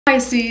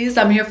Pisces,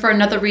 I'm here for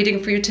another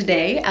reading for you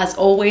today. As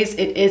always,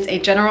 it is a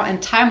general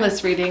and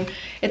timeless reading.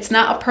 It's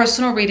not a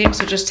personal reading,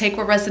 so just take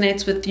what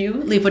resonates with you,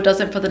 leave what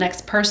doesn't for the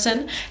next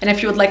person. And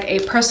if you would like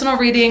a personal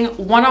reading,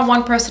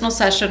 one-on-one personal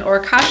session,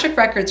 or Akashic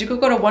Records, you could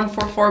go to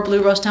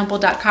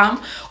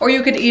 144bluerosetemple.com, or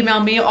you could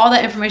email me. All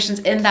that information's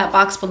in that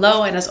box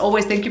below. And as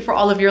always, thank you for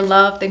all of your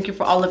love. Thank you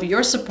for all of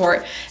your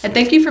support. And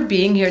thank you for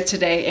being here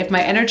today. If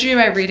my energy and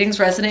my readings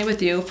resonate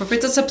with you, feel free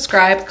to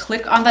subscribe,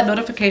 click on that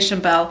notification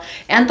bell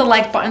and the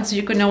like button so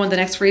you can know when the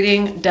next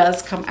reading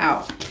does come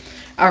out.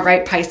 All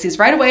right, Pisces,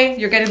 right away,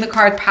 you're getting the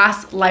card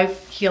Past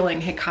Life Healing,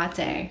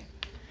 HAPÉ.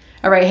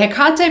 All right,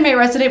 HAPÉ may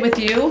resonate with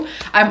you.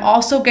 I'm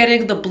also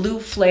getting the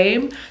blue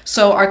flame.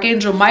 So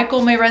Archangel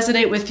Michael may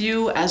resonate with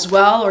you as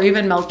well, or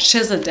even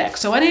Melchizedek.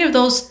 So any of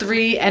those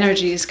three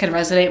energies can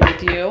resonate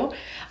with you.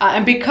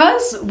 And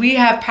because we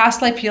have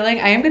past life healing,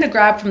 I am going to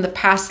grab from the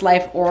Past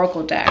Life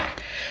Oracle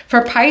deck.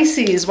 For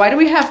Pisces, why do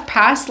we have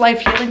past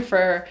life healing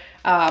for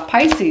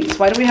Pisces?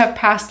 Why do we have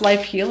past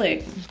life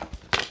healing?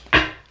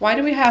 Why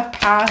do we have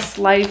past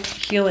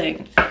life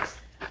healing?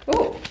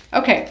 Ooh,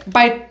 okay.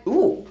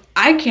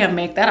 I can't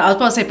make that. I was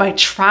about to say by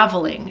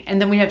traveling.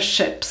 And then we have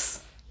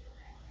ships.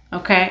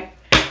 Okay.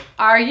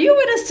 Are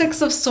you in a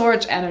Six of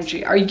Swords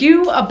energy? Are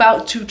you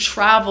about to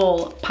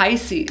travel,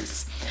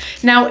 Pisces?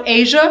 Now,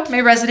 Asia may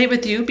resonate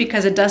with you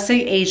because it does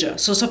say Asia.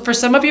 So for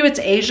some of you, it's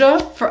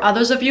Asia. For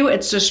others of you,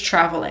 it's just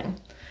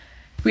traveling.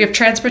 We have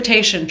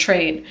transportation,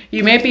 train.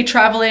 You may be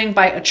traveling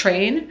by a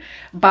train,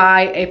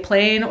 by a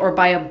plane, or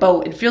by a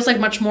boat. It feels like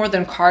much more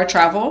than car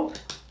travel.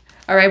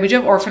 All right, we do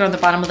have Orphan on the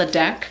bottom of the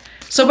deck.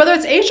 So whether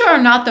it's Asia or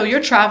not, though,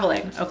 you're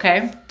traveling,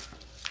 okay?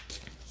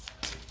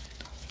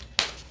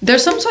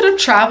 There's some sort of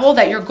travel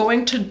that you're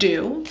going to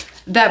do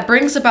that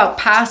brings about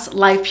past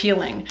life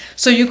healing.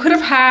 So you could have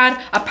had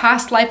a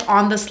past life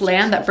on this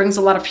land that brings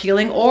a lot of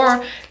healing,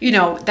 or, you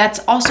know, that's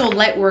also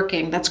light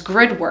working, that's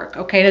grid work,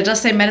 okay? And it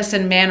does say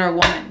medicine man or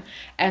woman.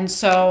 And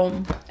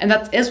so, and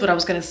that is what I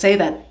was going to say,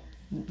 that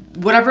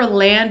whatever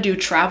land you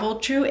travel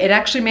to, it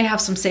actually may have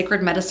some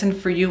sacred medicine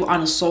for you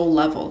on a soul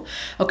level.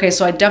 Okay,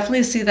 so I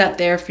definitely see that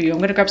there for you. I'm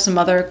going to grab some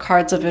other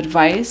cards of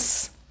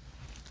advice.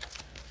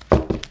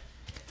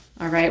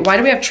 All right, why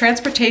do we have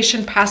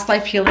transportation, past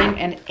life healing,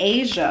 and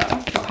Asia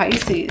for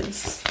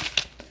Pisces?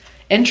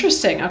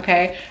 Interesting,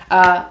 okay.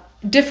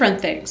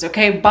 Different things,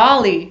 okay.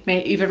 Bali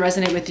may even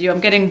resonate with you. I'm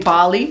getting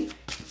Bali,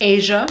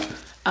 Asia,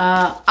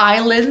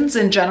 islands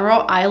in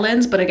general,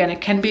 islands, but again,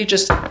 it can be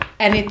just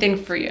anything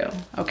for you,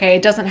 okay?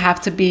 It doesn't have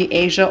to be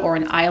Asia or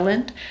an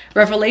island.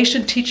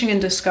 Revelation, teaching,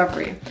 and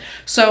discovery.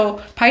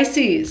 So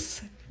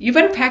Pisces, you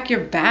better pack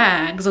your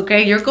bags,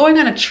 okay? You're going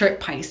on a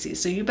trip,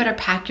 Pisces, so you better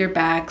pack your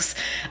bags.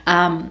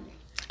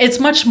 It's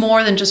much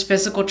more than just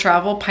physical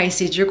travel,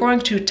 Pisces. You're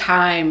going to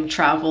time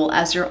travel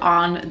as you're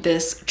on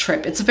this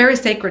trip. It's a very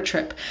sacred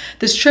trip.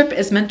 This trip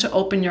is meant to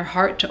open your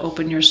heart, to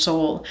open your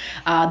soul.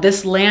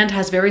 This land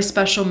has very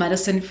special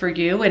medicine for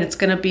you, and it's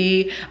going to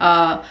be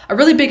a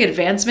really big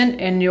advancement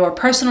in your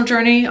personal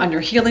journey, on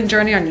your healing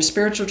journey, on your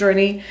spiritual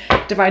journey.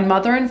 Divine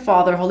Mother and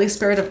Father, Holy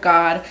Spirit of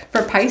God,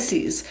 for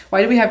Pisces.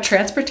 Why do we have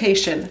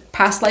transportation,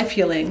 past life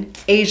healing,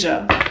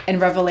 Asia, and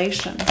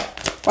Revelation?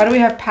 Why do we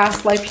have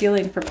past life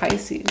healing for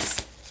Pisces?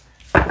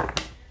 I'm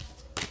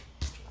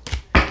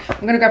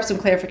going to grab some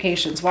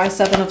clarifications. Why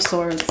Seven of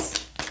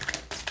Swords?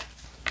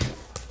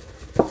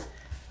 Who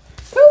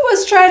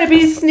was trying to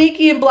be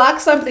sneaky and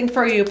block something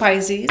for you,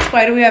 Pisces?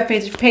 Why do we have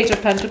Page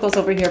of Pentacles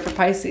over here for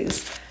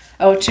Pisces?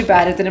 Oh, too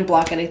bad it didn't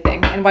block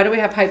anything. And why do we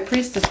have High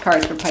Priestess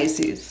card for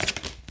Pisces?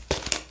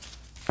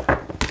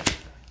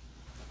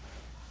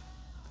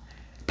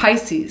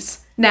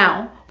 Pisces.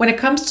 Now, when it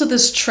comes to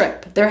this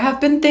trip, there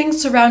have been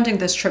things surrounding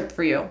this trip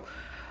for you.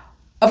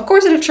 Of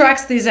course, it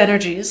attracts these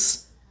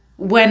energies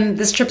when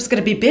this trip is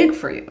going to be big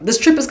for you. This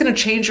trip is going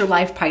to change your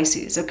life,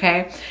 Pisces,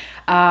 okay?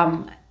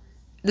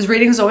 This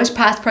reading is always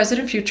past, present,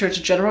 and future. It's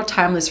a general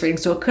timeless reading,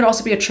 so it could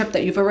also be a trip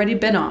that you've already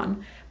been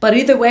on. But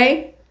either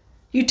way,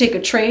 you take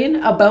a train,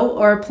 a boat,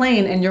 or a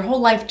plane, and your whole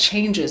life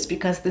changes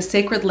because the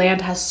sacred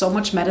land has so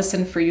much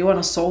medicine for you on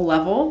a soul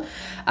level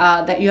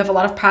that you have a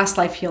lot of past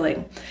life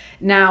healing.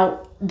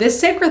 Now, this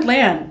sacred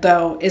land,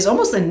 though, is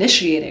almost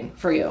initiating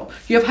for you.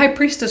 You have High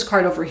Priestess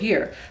card over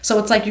here. So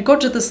it's like you go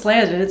to this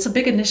land and it's a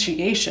big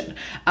initiation.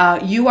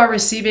 You are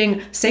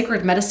receiving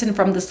sacred medicine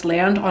from this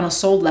land on a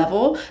soul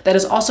level that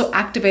is also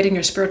activating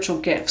your spiritual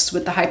gifts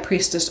with the High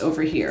Priestess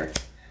over here.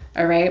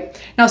 All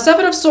right. Now,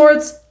 Seven of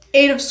Swords,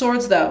 Eight of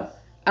Swords, though.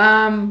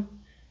 Why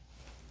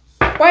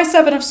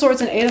Seven of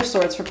Swords and Eight of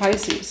Swords for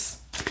Pisces?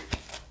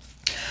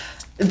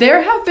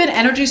 There have been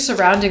energies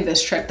surrounding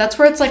this trip. That's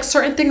where it's like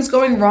certain things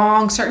going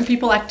wrong, certain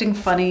people acting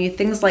funny,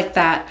 things like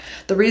that.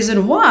 The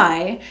reason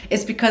why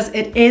is because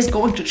it is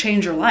going to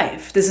change your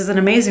life. This is an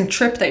amazing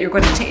trip that you're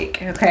going to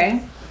take,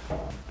 okay?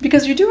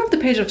 Because you do have the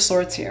Page of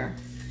Swords here.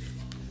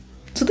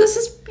 So this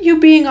is, you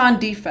being on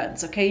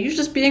defense, okay? You're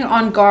just being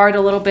on guard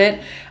a little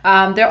bit.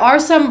 There are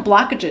some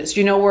blockages,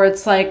 you know, where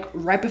it's like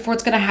right before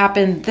it's going to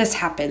happen, this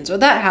happens or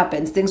that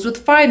happens, things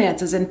with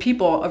finances and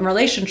people and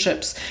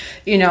relationships,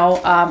 you know.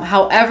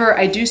 However,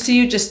 I do see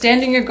you just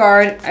standing your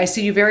guard. I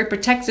see you very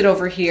protected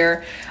over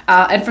here.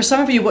 And for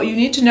some of you, what you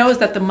need to know is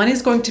that the money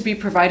is going to be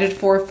provided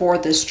for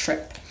this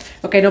trip.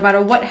 Okay, no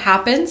matter what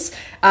happens,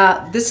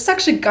 this is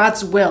actually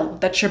God's will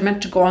that you're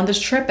meant to go on this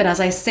trip. And as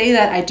I say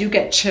that, I do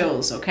get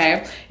chills,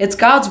 okay? It's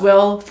God's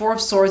will, Four of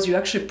Swords. You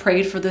actually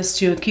prayed for this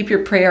too. Keep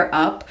your prayer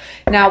up.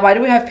 Now, why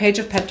do we have Page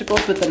of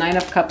Pentacles with the Nine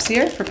of Cups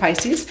here for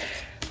Pisces?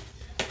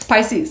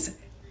 Pisces,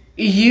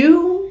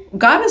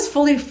 God is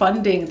fully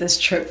funding this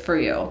trip for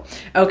you,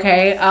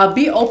 okay?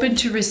 Be open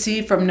to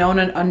receive from known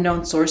and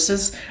unknown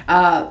sources.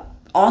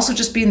 Also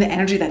just be in the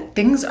energy that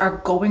things are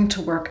going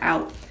to work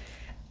out.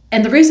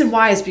 And the reason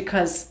why is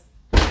because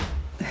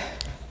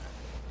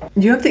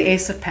you have the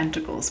Ace of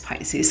Pentacles,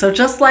 Pisces. So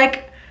just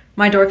like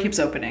my door keeps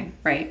opening,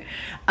 right?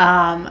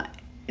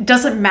 It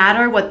doesn't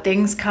matter what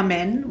things come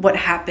in, what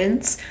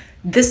happens.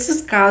 This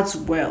is God's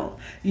will.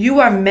 You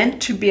are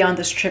meant to be on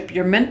this trip.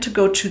 You're meant to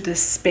go to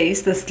this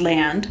space, this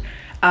land,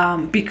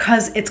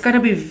 because it's going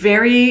to be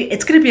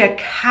it's going to be a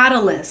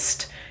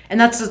catalyst. And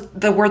that's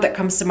the word that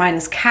comes to mind,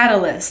 is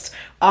catalyst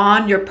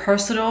on your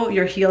personal,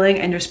 your healing,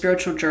 and your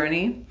spiritual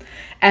journey.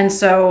 And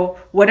so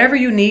whatever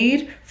you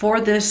need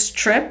for this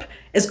trip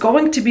is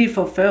going to be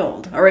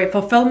fulfilled. All right,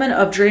 fulfillment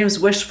of dreams,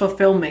 wish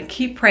fulfillment.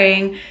 Keep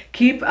praying,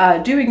 keep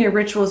doing your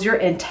rituals, your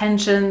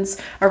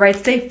intentions. All right,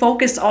 stay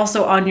focused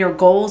also on your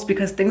goals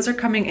because things are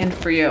coming in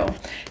for you.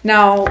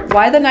 Now,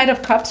 why the Knight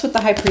of Cups with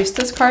the High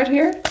Priestess card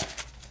here?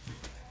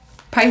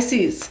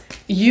 Pisces,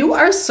 you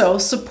are so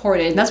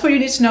supported. And that's what you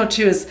need to know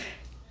too, is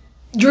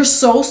you're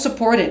so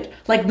supported.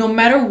 Like no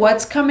matter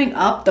what's coming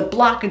up, the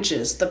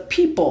blockages, the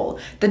people,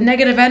 the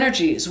negative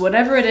energies,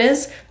 whatever it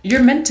is,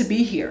 you're meant to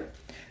be here.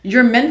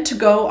 You're meant to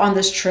go on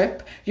this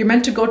trip. You're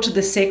meant to go to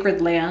the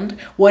sacred land,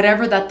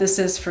 whatever that this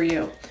is for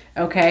you.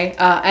 Okay.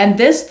 And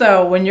this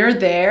though, when you're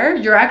there,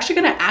 you're actually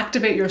going to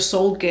activate your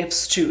soul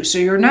gifts too. So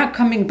you're not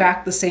coming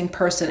back the same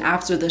person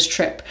after this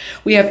trip.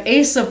 We have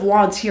Ace of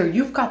Wands here.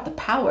 You've got the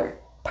power,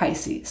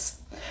 Pisces.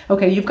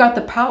 Okay, you've got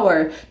the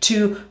power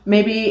to,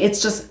 maybe it's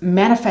just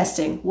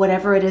manifesting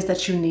whatever it is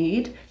that you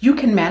need. You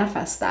can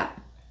manifest that.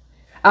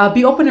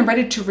 Be open and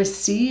ready to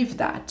receive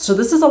that. So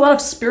this is a lot of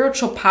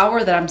spiritual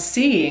power that I'm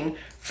seeing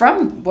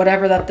from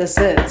whatever that this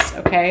is.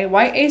 Okay,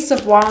 why Ace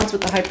of Wands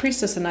with the High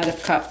Priestess and Knight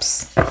of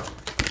Cups?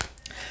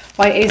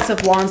 Why Ace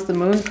of Wands, the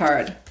Moon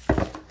card?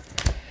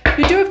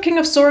 You do have King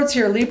of Swords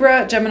here,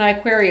 Libra, Gemini,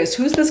 Aquarius.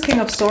 Who's this King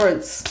of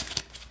Swords?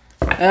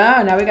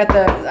 Oh, now we got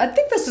I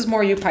think this is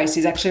more you,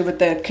 Pisces, actually, with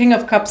the King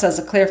of Cups as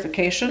a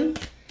clarification.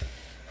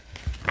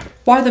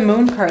 Why the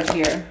Moon card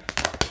here?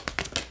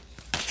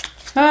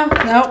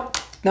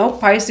 No,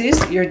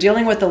 Pisces, you're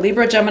dealing with the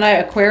Libra, Gemini,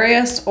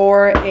 Aquarius,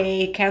 or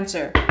a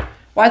Cancer.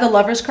 Why the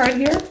Lovers card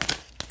here?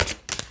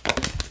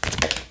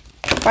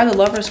 Why the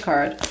Lovers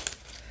card?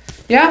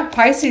 Yeah,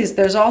 Pisces,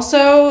 there's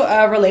also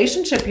a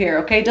relationship here,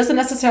 okay? It doesn't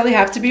necessarily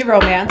have to be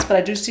romance, but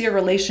I do see a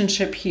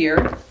relationship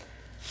here.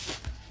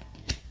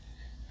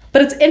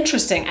 But it's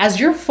interesting,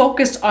 as you're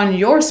focused on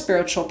your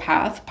spiritual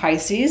path,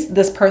 Pisces,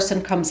 this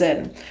person comes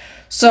in.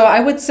 So I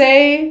would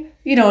say,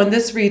 you know, in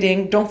this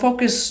reading, don't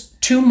focus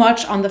too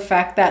much on the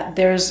fact that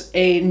there's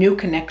a new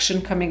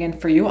connection coming in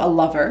for you, a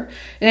lover.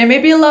 And it may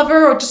be a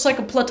lover or just like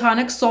a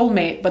platonic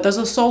soulmate, but there's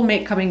a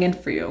soulmate coming in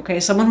for you, okay?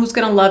 Someone who's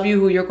going to love you,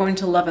 who you're going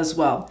to love as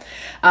well.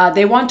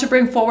 They want to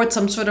bring forward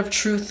some sort of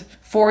truth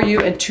for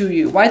you and to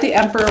you. Why the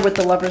Emperor with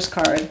the Lovers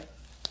card?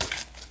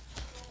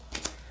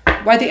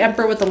 Why the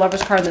Emperor with the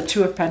Lovers card and the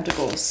Two of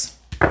Pentacles?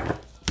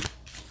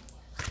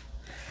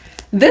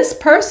 This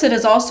person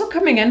is also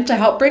coming in to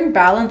help bring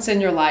balance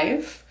in your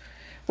life.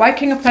 Why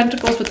King of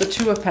Pentacles with the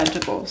Two of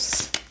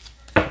Pentacles?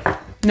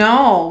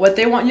 No, what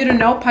they want you to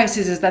know,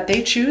 Pisces, is that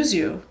they choose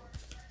you.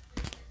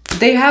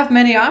 They have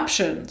many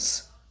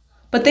options,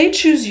 but they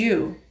choose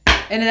you.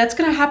 And that's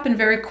going to happen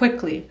very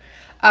quickly.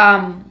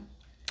 And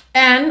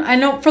I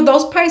know for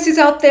those Pisces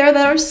out there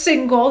that are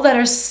single, that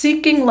are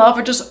seeking love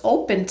or just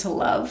open to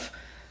love,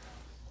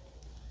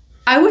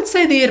 I would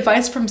say the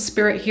advice from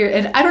Spirit here,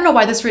 and I don't know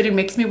why this reading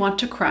makes me want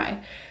to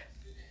cry.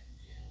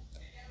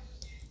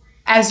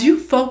 As you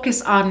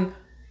focus on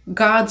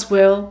God's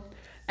will,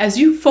 as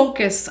you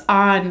focus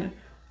on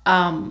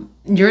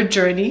your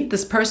journey,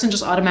 this person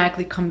just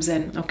automatically comes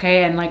in,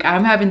 okay? And like,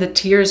 I'm having the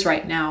tears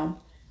right now.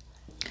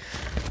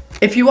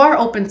 If you are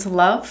open to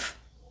love,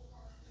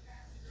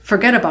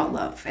 forget about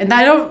love. And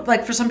I don't,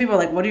 like, for some people,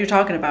 like, what are you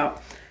talking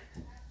about?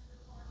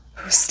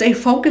 Stay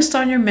focused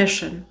on your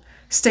mission.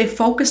 Stay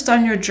focused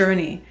on your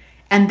journey.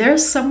 And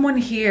there's someone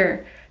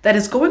here that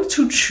is going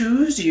to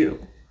choose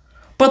you.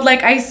 But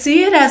like, I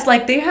see it as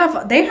like they have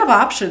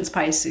options,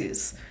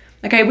 Pisces.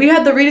 Okay, we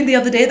had the reading the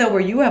other day though where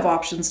you have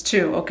options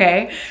too,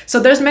 okay? So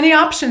there's many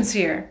options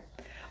here.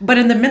 But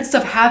in the midst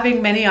of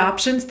having many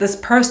options, this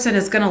person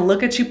is going to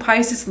look at you,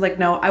 Pisces, and like,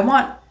 no, I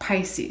want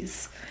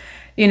Pisces.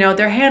 You know,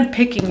 they're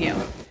handpicking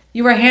you.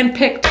 You are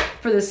handpicked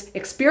for this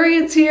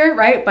experience here,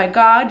 right? By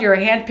God, you're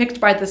handpicked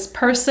by this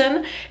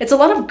person. It's a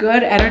lot of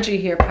good energy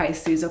here,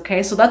 Pisces,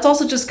 okay? So that's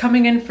also just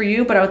coming in for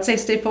you, but I would say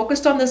stay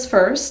focused on this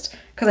first,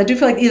 because I do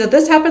feel like either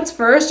this happens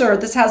first or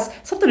this has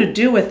something to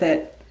do with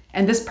it.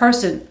 And this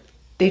person,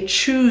 they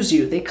choose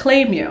you, they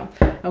claim you.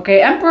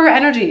 Okay, Emperor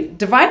energy,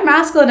 divine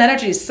masculine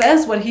energy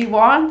says what he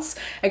wants.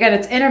 Again,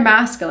 it's inner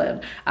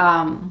masculine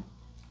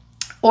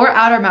or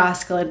outer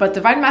masculine, but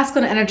divine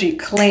masculine energy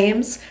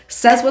claims,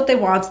 says what they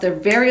want. They're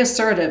very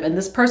assertive, and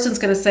this person's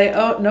going to say,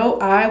 oh, no,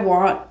 I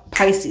want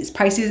Pisces.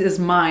 Pisces is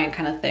mine,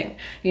 kind of thing,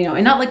 you know,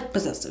 and not like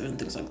possessive and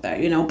things like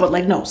that, you know, but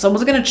like, no,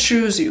 someone's going to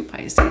choose you,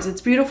 Pisces.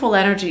 It's beautiful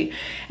energy.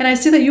 And I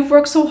see that you've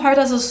worked so hard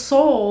as a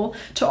soul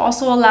to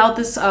also allow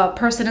this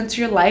person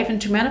into your life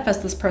and to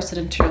manifest this person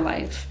into your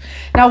life.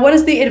 Now, what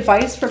is the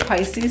advice for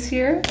Pisces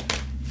here?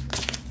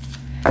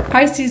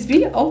 Pisces,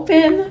 be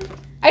open.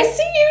 I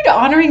see you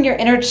honoring your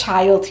inner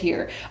child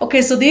here.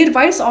 Okay, so the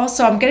advice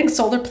also, I'm getting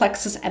solar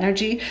plexus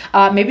energy,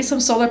 maybe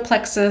some solar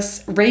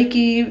plexus,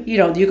 Reiki, you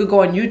know, you could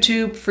go on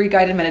YouTube, free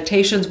guided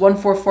meditations,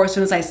 144 as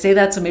soon as I say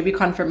that, so maybe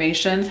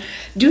confirmation.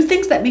 Do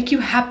things that make you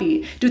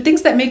happy. Do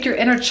things that make your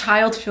inner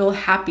child feel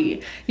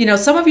happy. You know,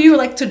 some of you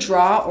like to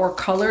draw or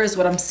color is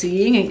what I'm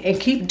seeing, and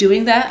keep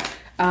doing that.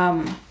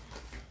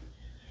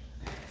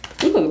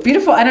 Ooh,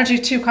 beautiful energy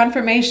too,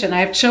 confirmation. I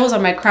have chills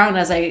on my crown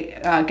as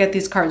I get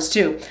these cards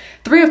too.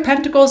 3 of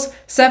Pentacles,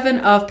 7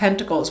 of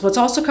Pentacles. What's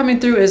also coming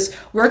through is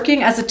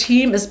working as a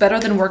team is better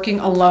than working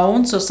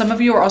alone. So some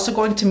of you are also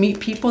going to meet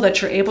people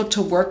that you're able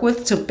to work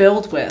with, to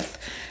build with.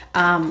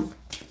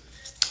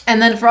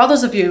 And then for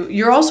others of you,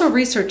 you're also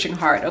researching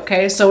hard,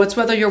 okay? So it's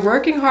whether you're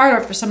working hard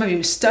or for some of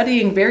you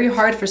studying very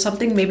hard for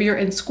something. Maybe you're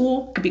in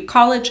school, could be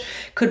college,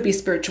 could be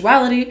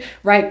spirituality,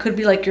 right? Could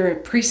be like your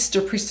priest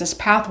or priestess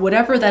path,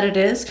 whatever that it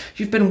is.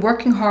 You've been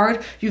working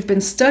hard, you've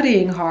been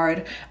studying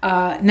hard.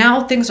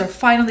 Now things are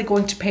finally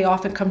going to pay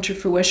off and come to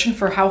fruition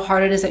for how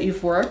hard it is that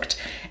you've worked.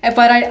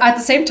 But at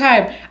the same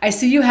time, I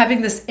see you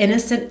having this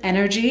innocent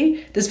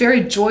energy, this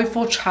very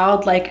joyful,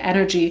 childlike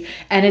energy,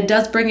 and it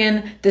does bring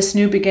in this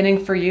new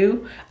beginning for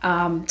you.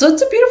 So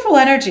it's a beautiful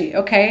energy,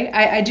 okay?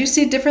 I do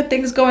see different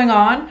things going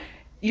on.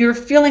 You're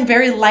feeling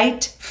very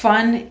light,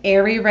 fun,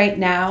 airy right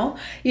now,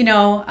 you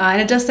know,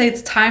 and it does say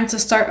it's time to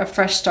start a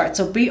fresh start.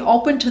 So be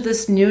open to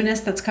this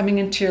newness that's coming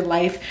into your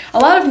life. A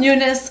lot of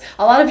newness,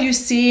 a lot of you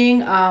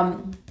seeing,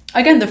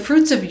 again, the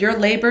fruits of your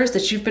labors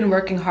that you've been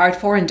working hard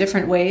for in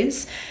different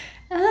ways.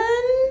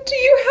 And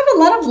you have a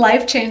lot of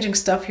life-changing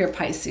stuff here,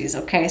 Pisces,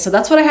 okay? So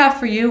that's what I have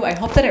for you. I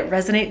hope that it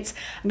resonates.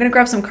 I'm going to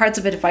grab some cards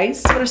of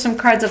advice. What are some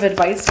cards of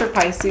advice for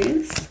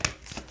Pisces?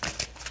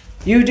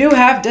 You do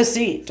have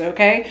deceit,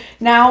 okay?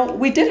 Now,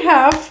 we did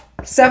have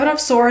 7 of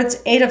Swords,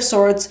 8 of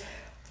Swords,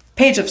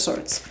 Page of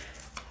Swords.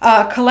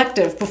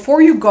 Collective,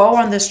 before you go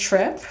on this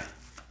trip,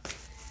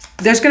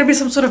 there's going to be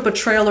some sort of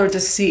betrayal or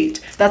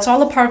deceit. That's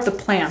all a part of the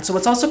plan. So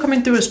what's also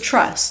coming through is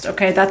trust.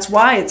 Okay, that's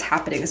why it's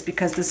happening, is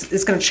because this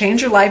is going to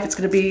change your life. It's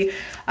going to be,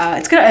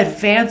 it's going to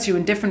advance you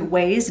in different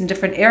ways, in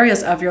different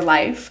areas of your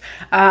life.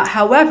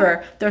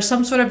 However, there's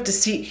some sort of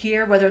deceit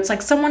here, whether it's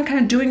like someone kind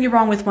of doing you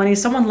wrong with money,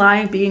 someone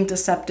lying, being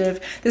deceptive.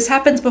 This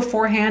happens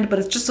beforehand, but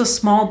it's just a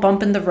small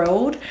bump in the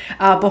road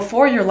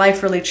before your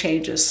life really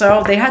changes.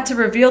 So they had to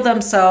reveal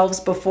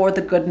themselves before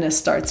the goodness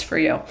starts for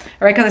you. All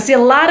right, because I see a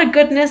lot of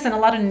goodness and a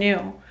lot of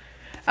new.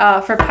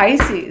 For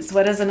Pisces,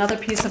 what is another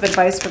piece of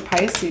advice for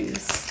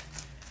Pisces?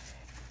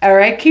 All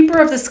right, Keeper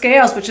of the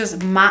Scales, which is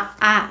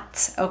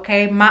Ma'at,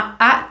 okay?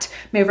 Ma'at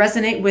may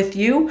resonate with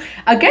you.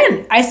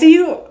 Again, I see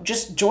you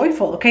just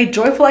joyful, okay?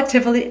 Joyful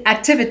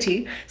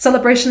activity,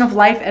 celebration of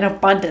life and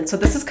abundance. So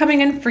this is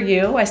coming in for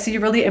you. I see you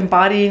really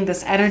embodying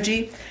this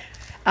energy.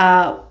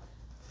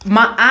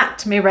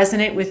 Ma'at may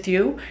resonate with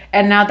you,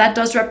 and now that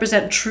does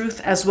represent truth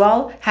as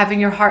well, having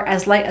your heart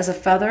as light as a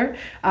feather.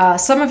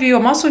 Some of you,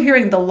 I'm also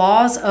hearing the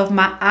laws of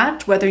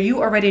Ma'at, whether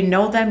you already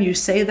know them, you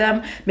say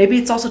them. Maybe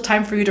it's also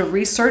time for you to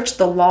research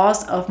the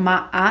laws of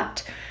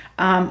Ma'at.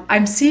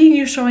 I'm seeing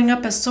you showing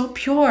up as so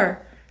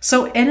pure,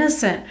 so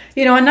innocent,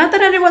 you know, and not that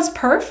anyone's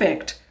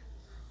perfect,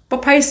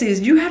 but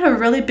Pisces, you had a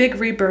really big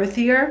rebirth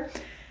here.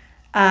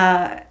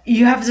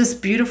 You have this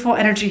beautiful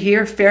energy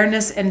here,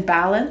 fairness and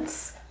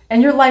balance.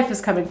 And your life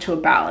is coming to a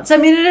balance. I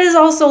mean, it is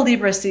also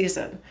Libra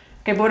season.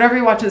 Okay, but whatever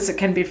you watch this, it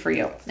can be for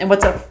you. And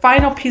what's a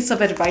final piece of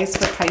advice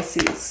for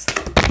Pisces?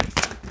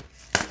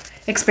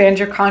 Expand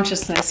your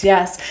consciousness,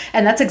 yes.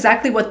 And that's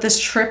exactly what this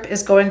trip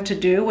is going to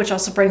do, which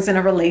also brings in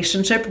a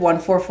relationship,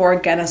 144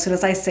 again, as soon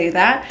as I say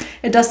that.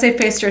 It does say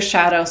face your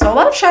shadow. So a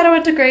lot of shadow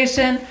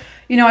integration.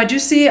 You know, I do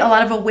see a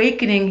lot of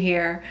awakening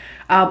here.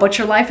 But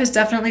your life is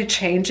definitely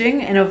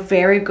changing in a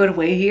very good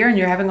way here, and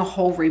you're having a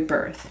whole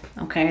rebirth.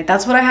 Okay,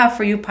 that's what I have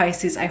for you,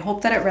 Pisces. I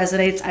hope that it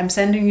resonates. I'm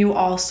sending you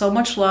all so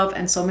much love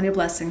and so many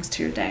blessings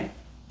to your day.